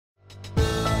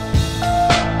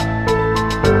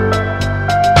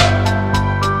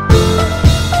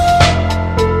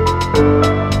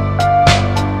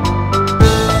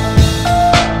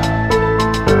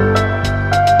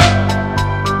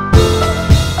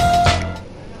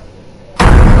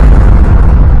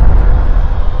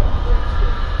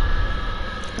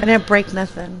I didn't break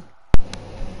nothing.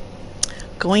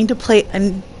 Going to play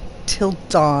until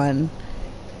dawn,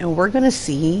 and we're gonna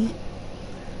see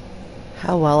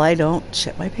how well I don't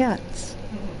shit my pants.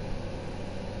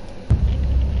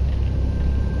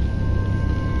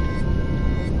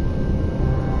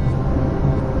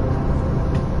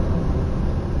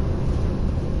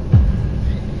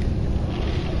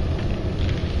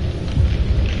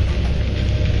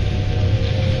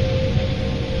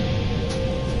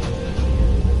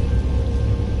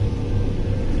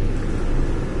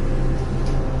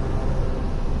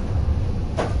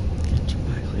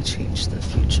 Dramatically change the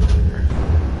future.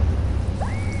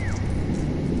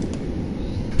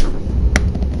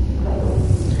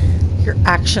 Your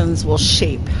actions will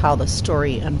shape how the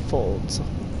story unfolds.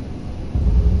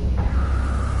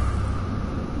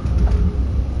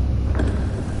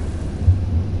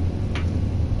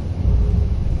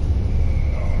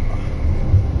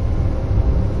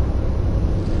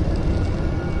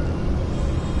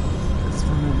 It's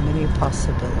one of many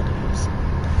possibilities.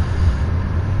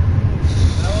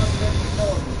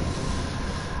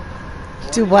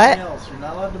 Do what? You're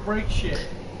not allowed to break shit.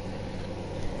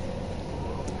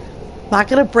 Not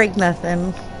gonna break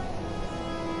nothing.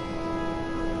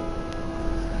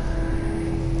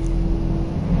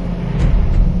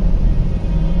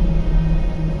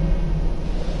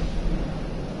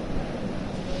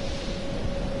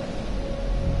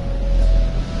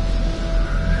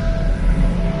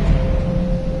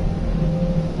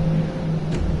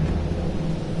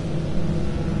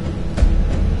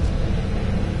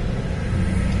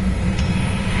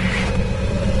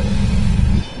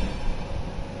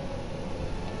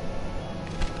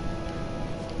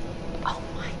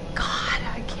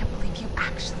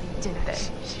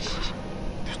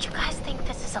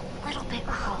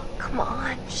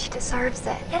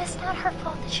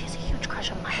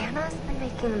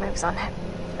 On him.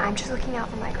 I'm just looking out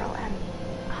for my girl, and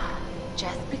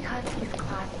just because he's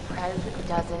class prez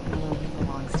doesn't mean he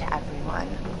belongs to everyone.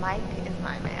 Mike is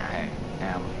my man.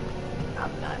 Hey,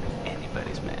 I'm not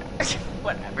anybody's man.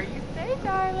 Whatever you say,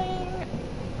 darling.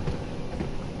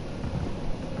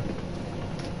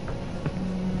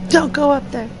 Don't go up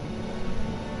there.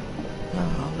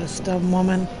 Oh, this dumb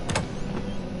woman.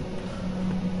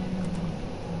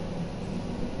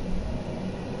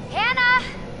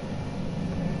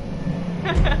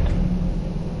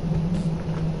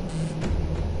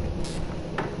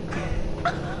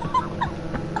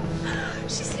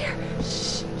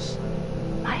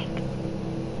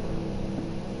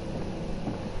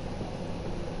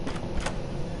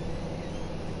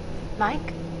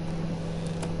 Mike?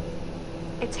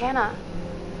 It's Hannah.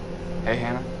 Hey,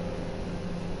 Hannah.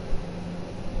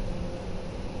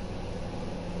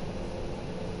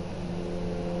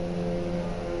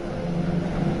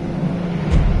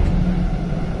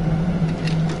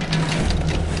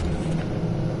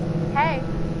 Hey,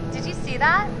 did you see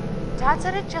that? Dad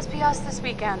said it'd just be us this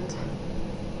weekend.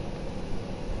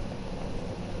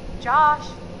 Josh.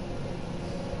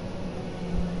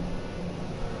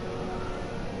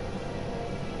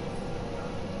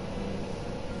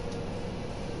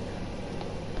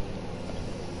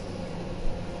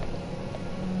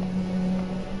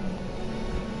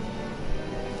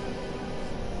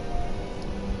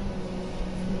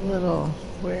 Little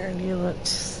weird. You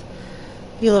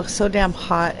look so damn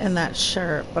hot in that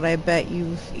shirt, but I bet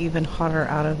you've even hotter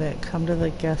out of it. Come to the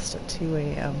guest at 2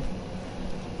 a.m.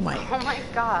 Mike. Oh my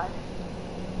god.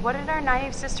 What did our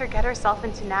naive sister get herself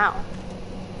into now?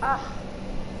 Ugh.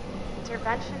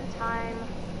 Intervention time.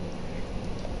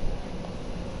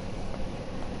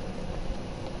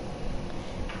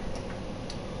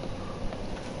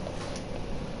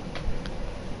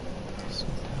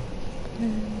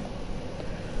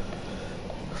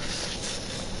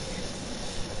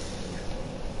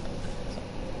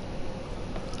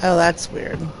 Oh, that's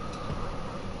weird.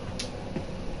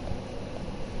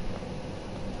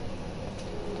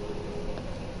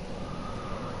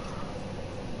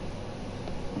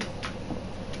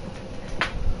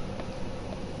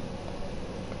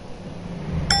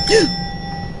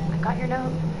 I got your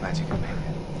note. Glad you could make it.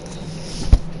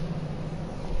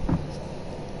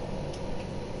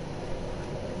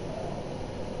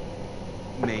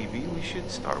 Maybe we should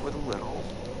start with a little,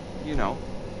 you know,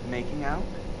 making out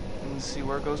and see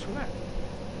where it goes from there.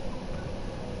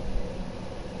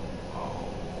 Oh,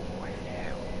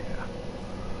 hell yeah.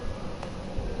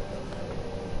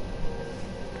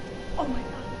 Oh my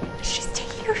god. She's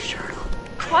taking her shirt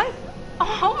off. What?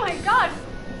 Oh my god.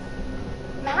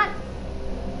 Matt,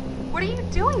 what are you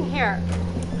doing here?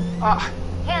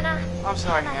 Hannah. I'm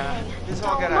sorry, Hannah. This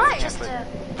all got out of hand, Just a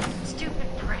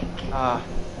stupid prank.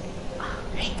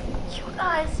 You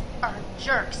guys are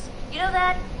jerks. You know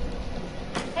that?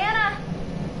 Hannah!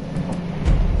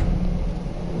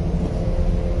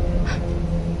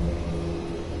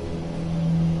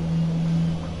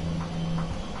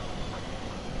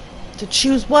 To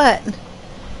choose what?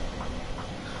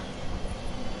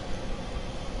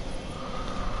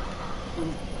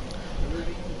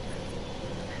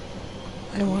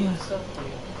 I wanna...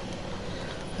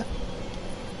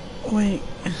 Wait.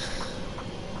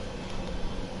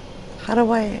 How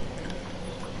do I...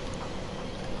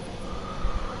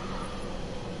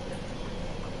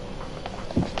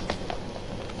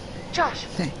 Josh.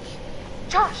 Thank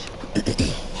Josh.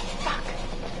 Fuck.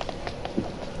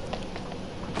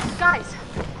 Guys,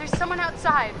 there's someone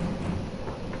outside.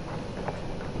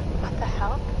 What the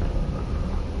hell?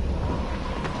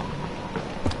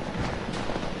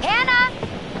 Hannah!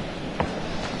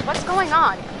 What's going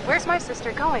on? Where's my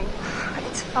sister going?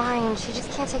 It's fine. She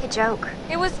just can't take a joke.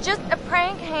 It was just a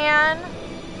prank, Han.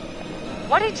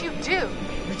 What did you do?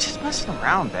 We're just messing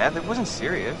around, Dad. That wasn't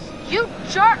serious. You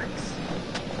jerks!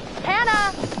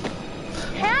 Hannah!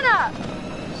 Hannah!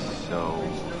 So,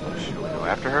 should we go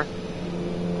after her?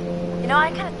 You know,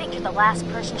 I kind of think you're the last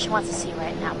person she wants to see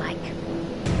right now, Mike.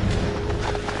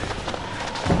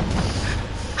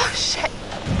 Oh, shit.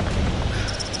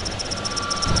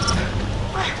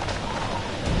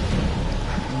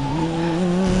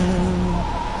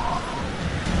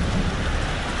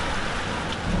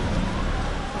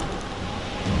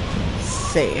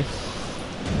 safe.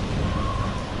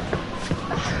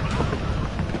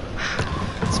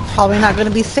 It's probably not going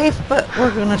to be safe, but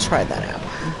we're going to try that out.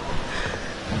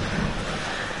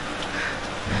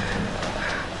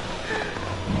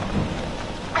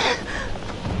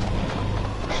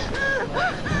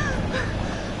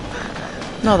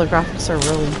 No, the graphics are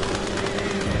really...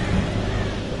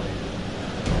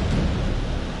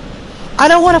 I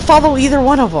don't want to follow either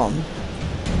one of them.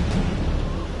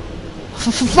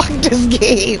 Fuck this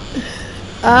game.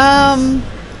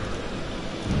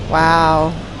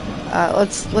 Wow.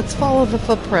 Let's follow the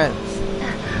footprints.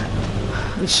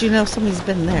 At least you know somebody's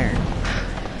been there.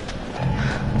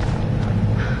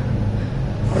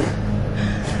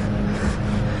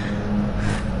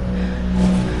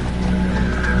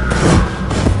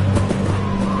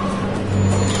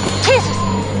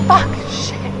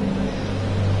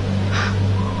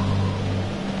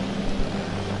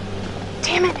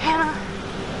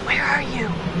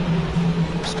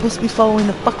 Supposed to be following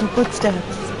the fucking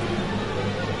footsteps.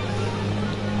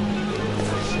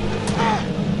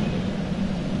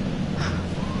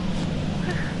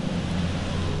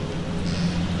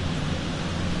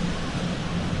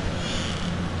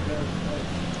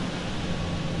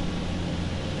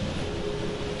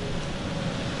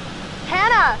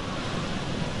 Hannah!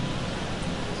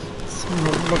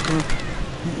 Someone looking.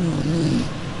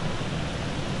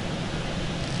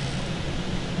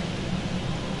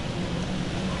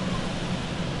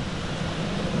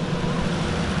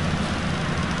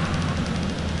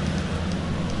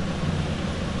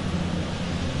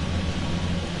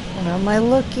 What am I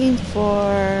looking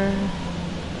for?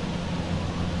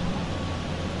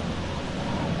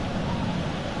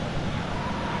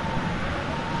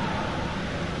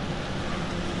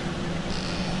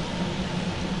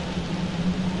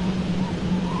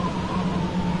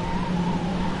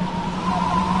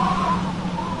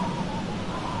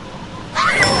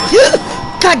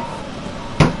 God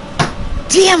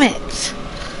damn it!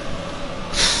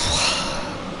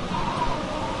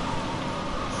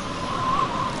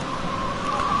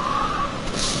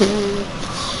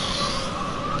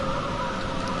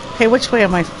 Hey, which way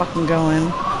am I fucking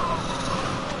going?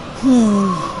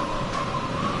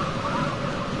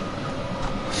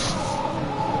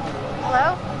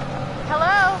 Hello?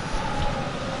 Hello?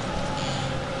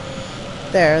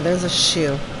 There's a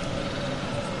shoe.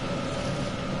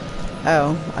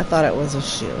 Oh, I thought it was a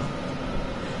shoe.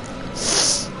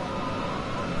 It's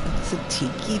a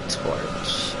tiki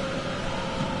torch.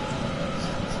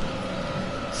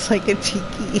 It's like a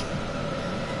tiki.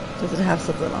 Does it have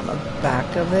something on the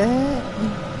back of it?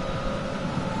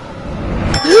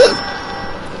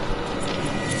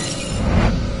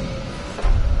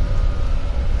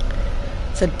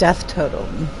 It's a death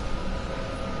totem.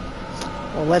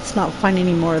 Well, let's not find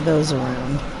any more of those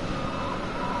around.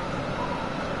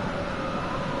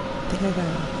 I think I got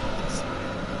this.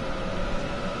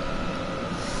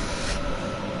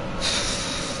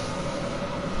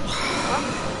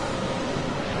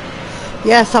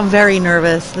 Yes, I'm very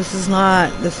nervous. This is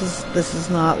not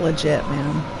legit,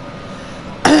 man.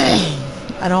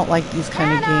 I don't like these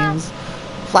kind of games.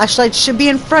 Flashlights should be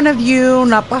in front of you,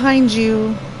 not behind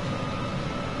you.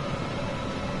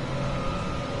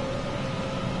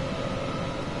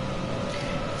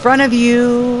 front of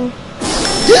you.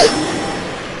 What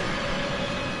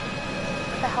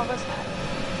the hell was that?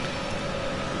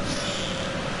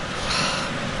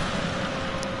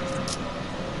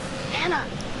 Hannah!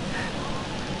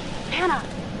 Hannah!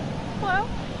 Hello?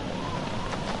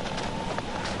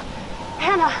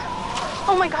 Hannah!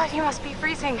 Oh my god, you must be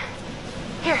freezing.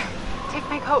 Here, take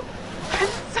my coat. I'm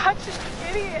such an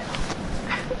idiot.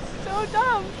 I'm so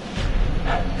dumb.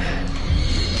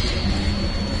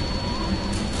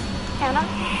 Hannah?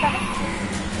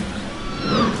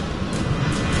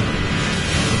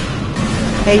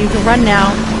 Hey, you can run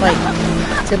now, like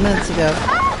 10 minutes ago.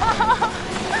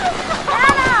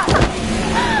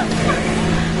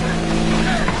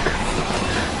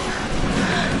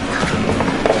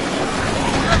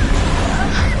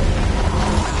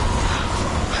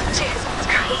 Jesus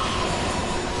Christ.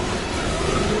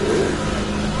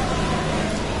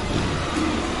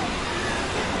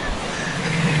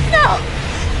 No!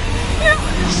 No!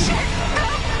 Shit!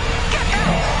 Get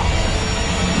out!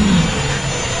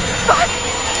 Fuck!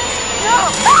 No!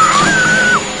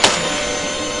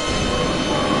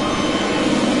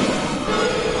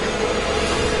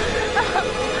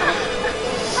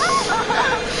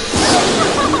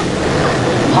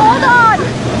 Hold on!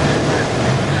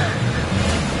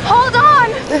 Hold on!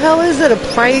 The hell is it? A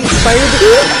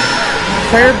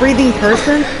fire-breathing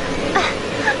person?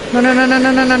 No, no, no, no,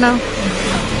 no, no, no, no.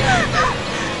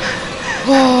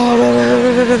 Oh, no, no,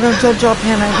 no, no, no, no, don't drop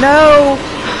Hannah. No!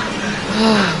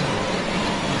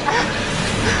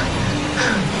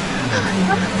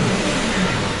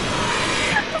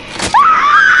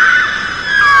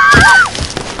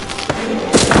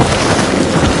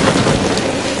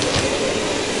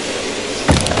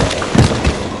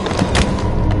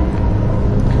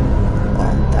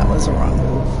 Well, that was a wrong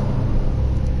move.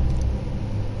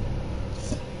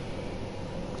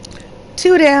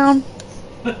 2 down.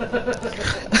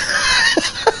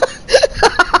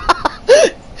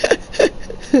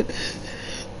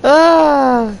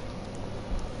 Ah.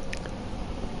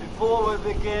 Before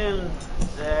we begin,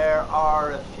 there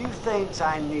are a few things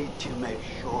I need to make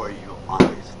sure you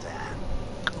understand.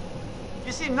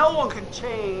 You see, no one can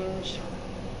change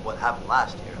what happened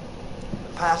last year.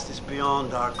 The past is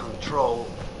beyond our control.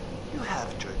 You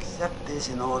have to accept this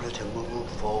in order to move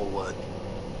forward.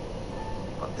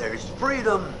 But there is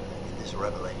freedom in this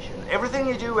revelation. Everything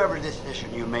you do, every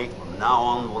decision you make from now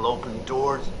on will open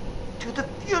doors to the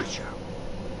future.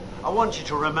 I want you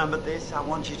to remember this. I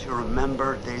want you to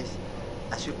remember this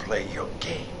as you play your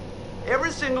game.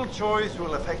 Every single choice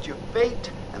will affect your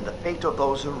fate and the fate of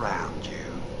those around you.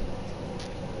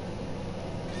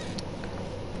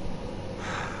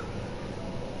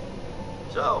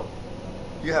 So,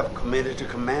 you have committed to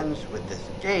commence with this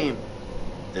game.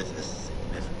 This is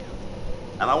significant.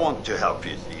 And I want to help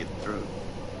you see it through.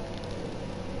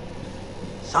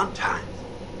 Sometimes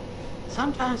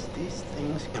these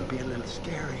things can be a little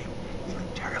scary, even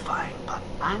terrifying, but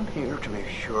I'm here to make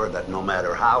sure that no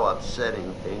matter how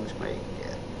upsetting things may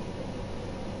get,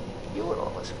 you will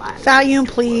always find Valium, ways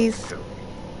to please. work through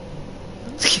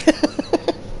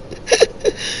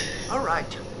it. All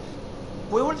right.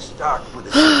 We will start with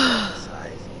a simple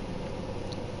exercise.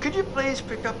 Could you please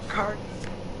pick up a card?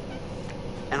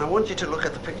 And I want you to look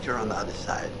at the picture on the other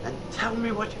side and tell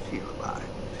me what you feel about it.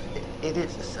 It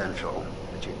is essential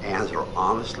that you answer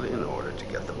honestly in order to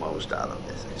get the most out of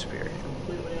this experience.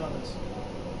 Completely honest.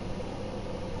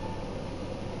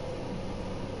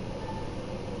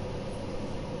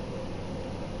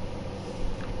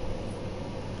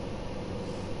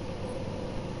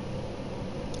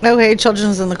 Okay,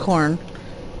 children's in the corn.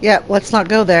 Yeah, let's not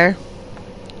go there.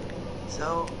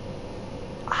 So,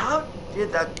 how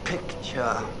did that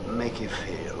picture make you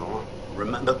feel?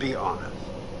 Remember, be honest.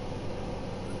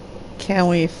 Can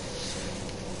we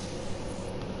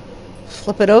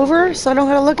flip it over so I don't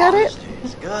gotta look at it? Honesty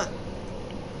is good.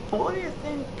 What do you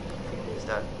think it is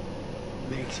that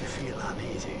makes you feel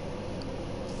uneasy?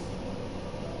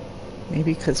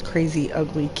 Maybe because crazy,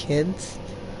 ugly kids.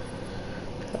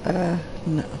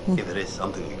 No. If it is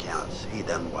something you cannot see,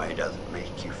 then why does it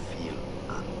make you feel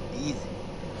uneasy?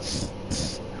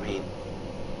 I mean,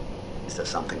 is there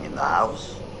something in the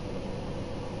house?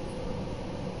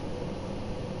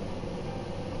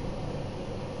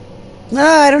 No,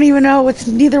 I don't even know. It's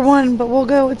neither one, but we'll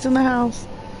go. It's in the house.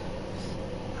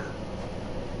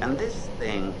 And this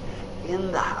thing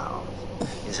in the house,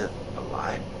 is it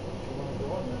alive?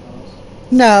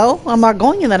 No, I'm not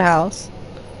going in that house.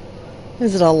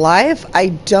 Is it alive? I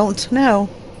don't know.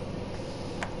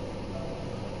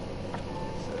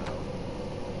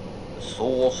 The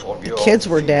source of The your kids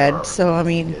were fear dead, so I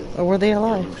mean, is or were they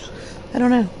alive? elusive. I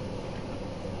don't know.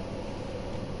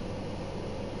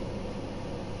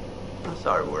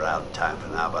 time for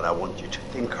now, but I want you to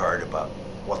think hard about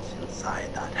what's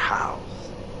inside that house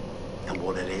and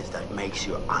what it is that makes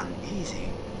you uneasy,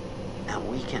 and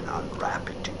we can unwrap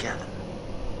it together.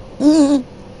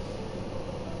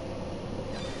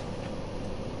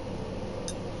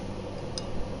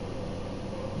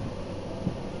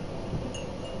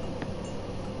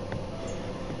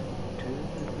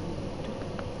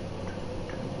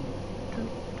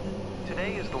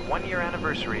 Today is the one-year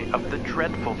anniversary of the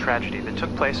dreadful tragedy that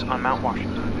took place on Mount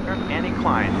Washington. Annie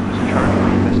Klein was in charge of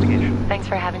the investigation. Thanks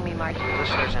for having me, Marty.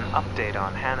 Listeners, an update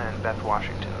on Hannah and Beth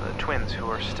Washington, the twins who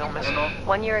are still missing.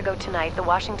 1 year ago tonight, the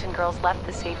Washington girls left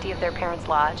the safety of their parents'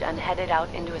 lodge and headed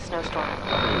out into a snowstorm.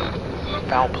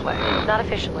 Foul play. Not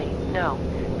officially, no.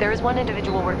 There is one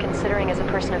individual we're considering as a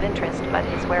person of interest, but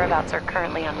his whereabouts are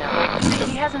currently unknown.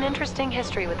 He has an interesting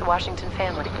history with the Washington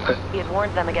family. He had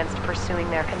warned them against pursuing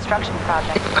their construction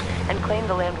project and claimed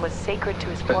the land was sacred to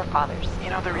his forefathers.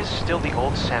 You know, there is still the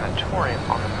old sanatorium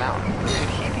on the mountain. Could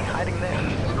he be hiding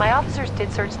there? My officers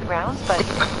did search the grounds, but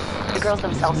the girls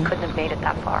themselves couldn't have made it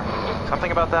that far.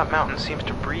 Something about that mountain seems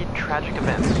to breed tragic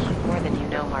events. More than you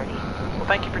know, Marty. Well,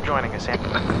 thank you for joining us, Annie.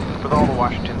 With all the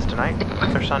Washingtons tonight,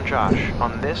 their son Josh,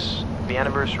 on this, the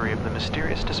anniversary of the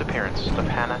mysterious disappearance of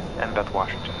Hannah and Beth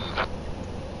Washington.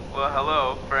 Well,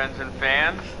 hello, friends and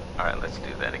fans. All right, let's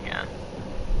do that again.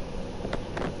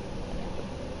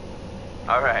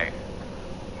 All right.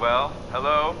 Well,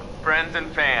 hello, friends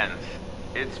and fans.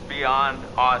 It's beyond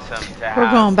awesome to have We're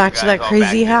going back you to guys that all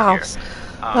crazy back house. this year.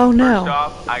 Oh no. First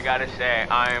off, I gotta say,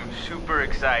 I am super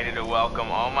excited to welcome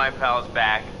all my pals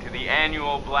back to the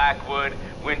annual Blackwood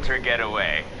Winter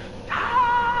Getaway.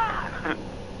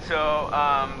 So,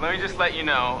 let me just let you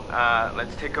know,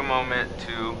 let's take a moment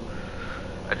to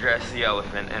address the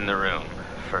elephant in the room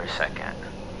for a second.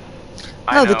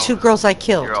 Oh, the two girls I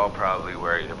killed. You're all probably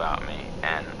worried about me,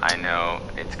 and I know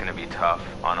it's gonna be tough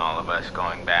on all of us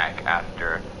going back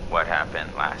after what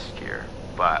happened last year,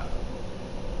 but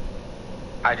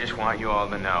I just want you all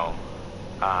to know,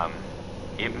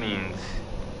 it means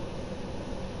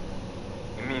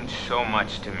so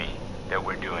much to me that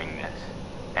we're doing this,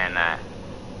 and that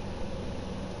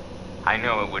I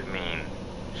know it would mean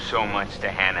so much to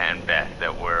Hannah and Beth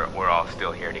that we're all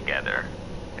still here together,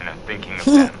 and I'm thinking of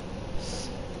them.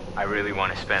 I really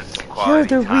want to spend some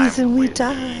quality You're the time reason we with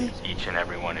died. each and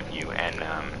every one of you, and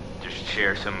just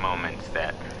share some moments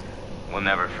that we'll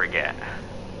never forget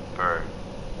for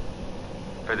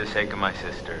the sake of my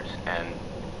sisters, and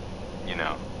you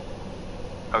know.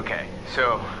 Okay,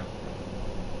 so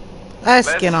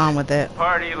Let's get on with it.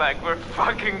 party like we're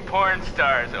fucking porn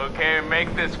stars, okay?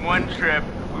 Make this one trip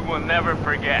we will never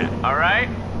forget, all right?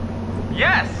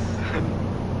 Yes.